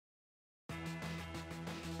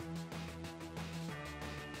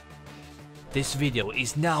This video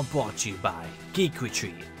is now brought to you by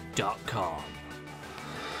geekretreat.com.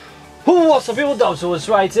 What's up people, Dobbsyrules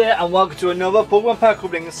right here, and welcome to another Pokemon pack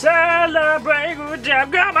opening. Celebrate good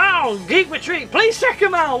job, come on! Geek Retreat, please check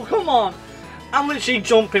them out, come on! I'm literally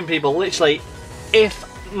jumping people, literally. If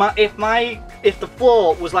the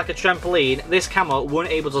floor was like a trampoline, this camera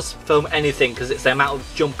wouldn't able to film anything because it's the amount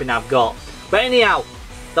of jumping I've got. But anyhow,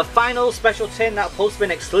 the final special tin that's supposed to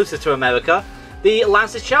be exclusive to America, the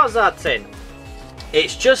Charizard tin.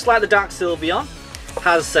 It's just like the Dark Sylveon,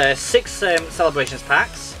 has 6 Celebrations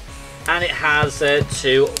packs, and it has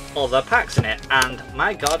 2 other packs in it, and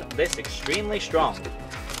my god, this is extremely strong.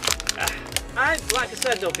 Like I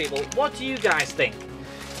said though people, what do you guys think?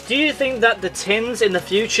 Do you think that the tins in the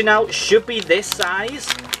future now should be this size?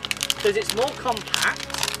 Because it's more compact,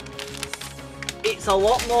 it's a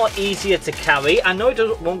lot more easier to carry. I know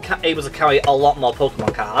it won't be able to carry a lot more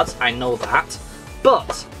Pokemon cards, I know that,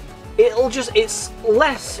 but it's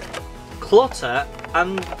less clutter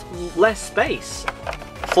and less space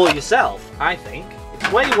for yourself, I think.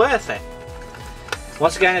 It's way worth it.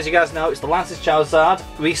 Once again, as you guys know, it's the Charizard.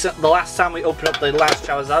 The last time we opened up the last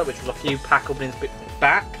Charizard, which was a few pack openings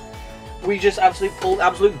back, we just absolutely pulled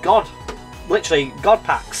absolute god, literally god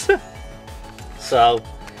packs. So,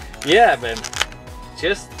 yeah, man,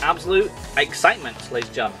 just absolute excitement, ladies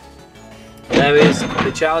and gentlemen. There is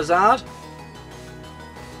the Charizard.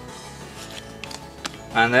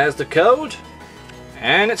 And there's the code,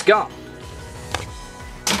 and it's gone.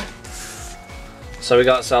 So we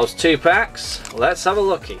got ourselves 2 packs. Let's have a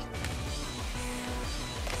looky.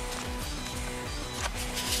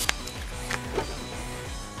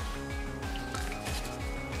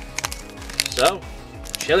 So,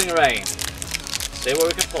 Chilling Rain. See what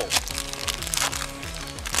we can pull.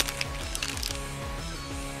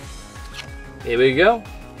 Here we go,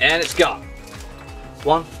 and it's gone.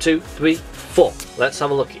 1, 2, 3, 4. Let's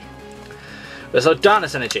have a looky. There's our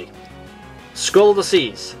Darkness Energy, Scroll of the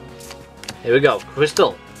Seas. Here we go.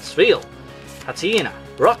 Crystal, Spheal, Hatina,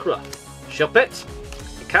 Rockruff, Shuppet,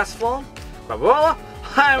 Castform, Quabola,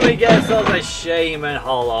 and we get ourselves a Shaman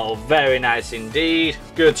Hollow. Very nice indeed.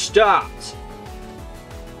 Good start.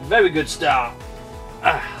 Very good start.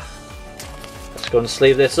 Let's go and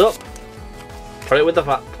sleeve this up. Put it with the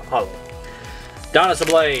hollow. Darkness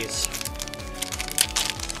Ablaze.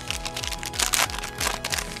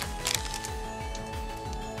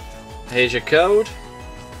 Here's your code.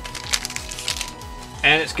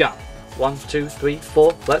 And it's gone. 1, 2, 3,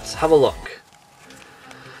 4. Let's have a look.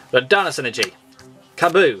 The Darkness Energy,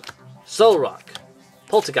 Kaboo, Solrock,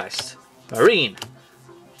 Poltergeist, Marine,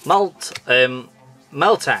 Meltang,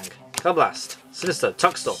 Cloudblast, Sinister,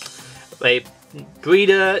 Toxel, a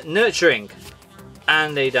Breeder Nurturing,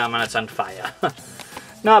 and a Darmanitan Fire.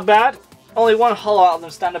 Not bad. Only 1 hollow out of them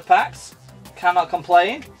standard packs. Cannot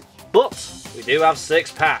complain. But we do have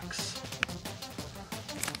 6 packs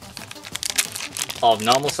of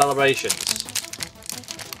normal celebrations.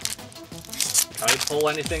 Can we pull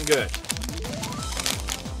anything good?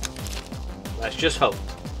 Let's just hope.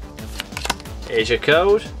 Here's your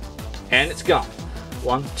code, and it's gone.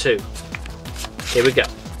 1, 2. Here we go.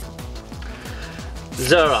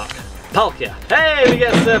 Zoroark, Palkia. Hey, we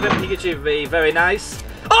get Servant Pikachu V. Very nice.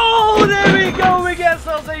 Oh, there we go. We get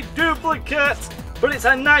ourselves a duplicate, but it's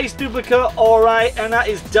a nice duplicate, all right, and that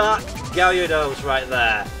is Dark Gyarados right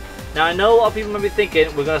there. Now I know a lot of people might be thinking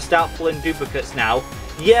we're going to start pulling duplicates now.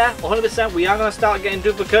 Yeah, 100% we are going to start getting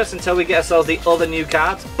duplicates until we get ourselves the other new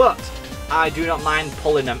cards, but I do not mind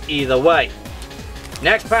pulling them either way.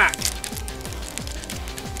 Next pack.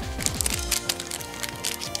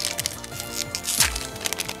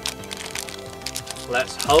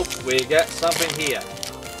 Let's hope we get something here.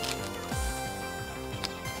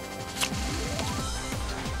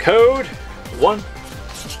 Code 1.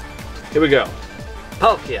 Here we go.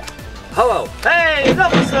 Palkia. Hello. Hey,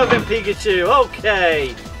 another Servant Pikachu.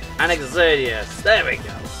 Okay. And Exerdius. There we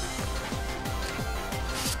go.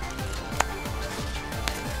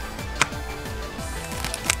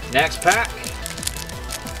 Next pack.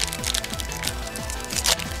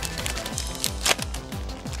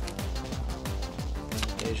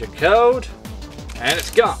 Here's your code. And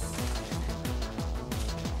it's gone.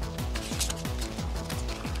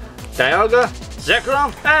 Dialga,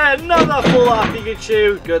 Zekrom, another full art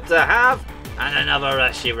Pikachu, good to have, and another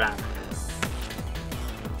Reshiram.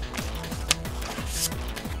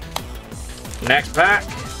 Next pack.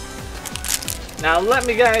 Now let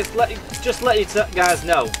you guys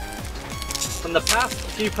know, from the past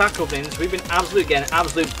few pack openings, we've been getting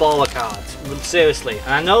absolute baller cards, seriously.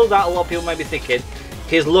 And I know that a lot of people might be thinking,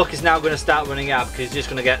 his luck is now going to start running out because he's just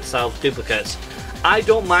going to get himself duplicates. I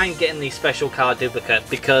don't mind getting these special card duplicate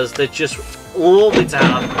because they're just lovely to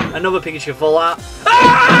have. Another Pikachu full art.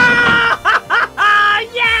 Ah!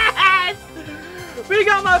 Yes! We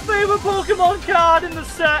got my favourite Pokemon card in the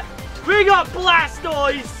set. We got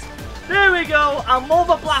Blastoise. There we go. I'm more of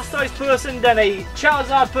a Blastoise person than a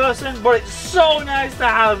Charizard person, but it's so nice to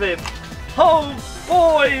have him. Oh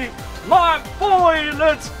boy, my boy,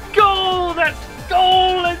 let's go, let's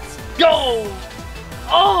go, let's go.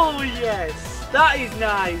 Oh yes, that is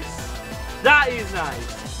nice. That is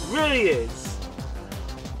nice, really is.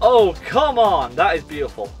 Oh come on, that is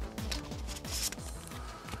beautiful.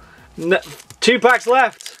 2 packs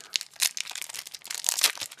left.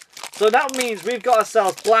 So that means we've got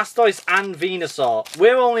ourselves Blastoise and Venusaur.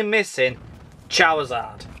 We're only missing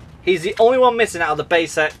Charizard. He's the only one missing out of the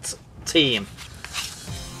base set team.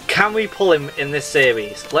 Can we pull him in this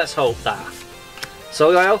series? Let's hope that. So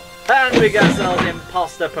well, and we get ourselves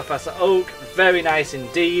Imposter Professor Oak. Very nice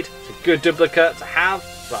indeed. It's a good duplicate to have.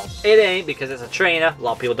 Well, it ain't because it's a trainer. A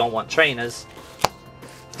lot of people don't want trainers.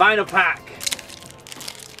 Final pack.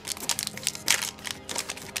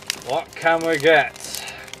 What can we get?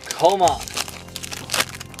 Come on.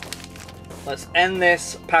 Let's end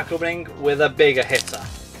this pack opening with a bigger hitter.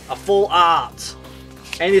 A full art.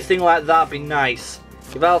 Anything like that would be nice.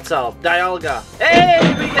 Yveltal, Dialga.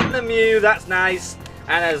 Hey, we get the Mew. That's nice.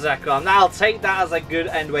 And a Zekrom. Now I'll take that as a good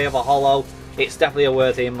end way of a holo. It's definitely a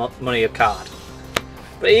worthy money card.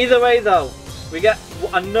 But either way though, we get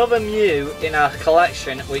another Mew in our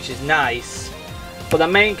collection, which is nice. For the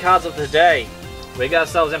main cards of the day, we get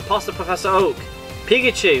ourselves Imposter Professor Oak.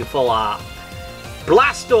 Pikachu full art,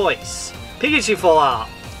 Blastoise, Pikachu full art,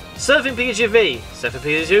 Surfing Pikachu V, Surfing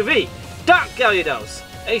Pikachu V, Dark Gyarados,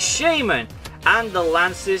 a Shaman, and the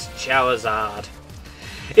Lance's Charizard.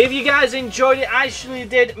 If you guys enjoyed it, I surely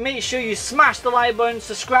did, make sure you smash the like button,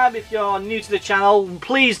 subscribe if you're new to the channel,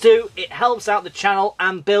 please do, it helps out the channel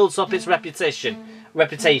and builds up its reputation.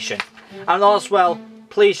 And also,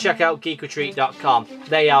 please check out geekretreat.com.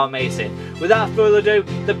 They are amazing. Without further ado,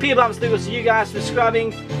 the P-Bams leave us to you guys for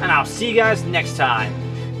subscribing, and I'll see you guys next time.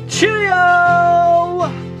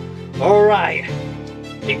 Cheerio! Alright,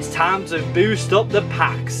 it's time to boost up the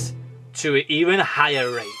packs to an even higher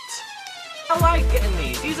rate. I like getting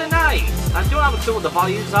these are nice. I don't have a clue what the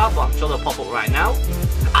values are, but I'm sure they'll pop up right now.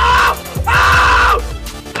 Oh! Oh!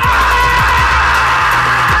 Oh!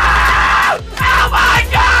 Oh my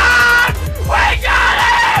god! We got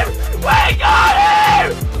him! We got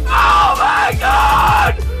him! Oh my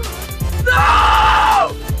god! No!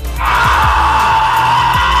 Oh!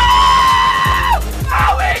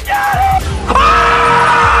 Oh, we got him! Oh!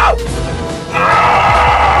 Oh!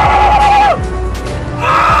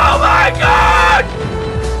 Oh my god!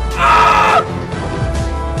 Oh!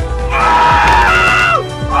 Oh!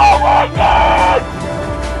 Oh my god!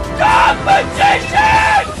 Competition!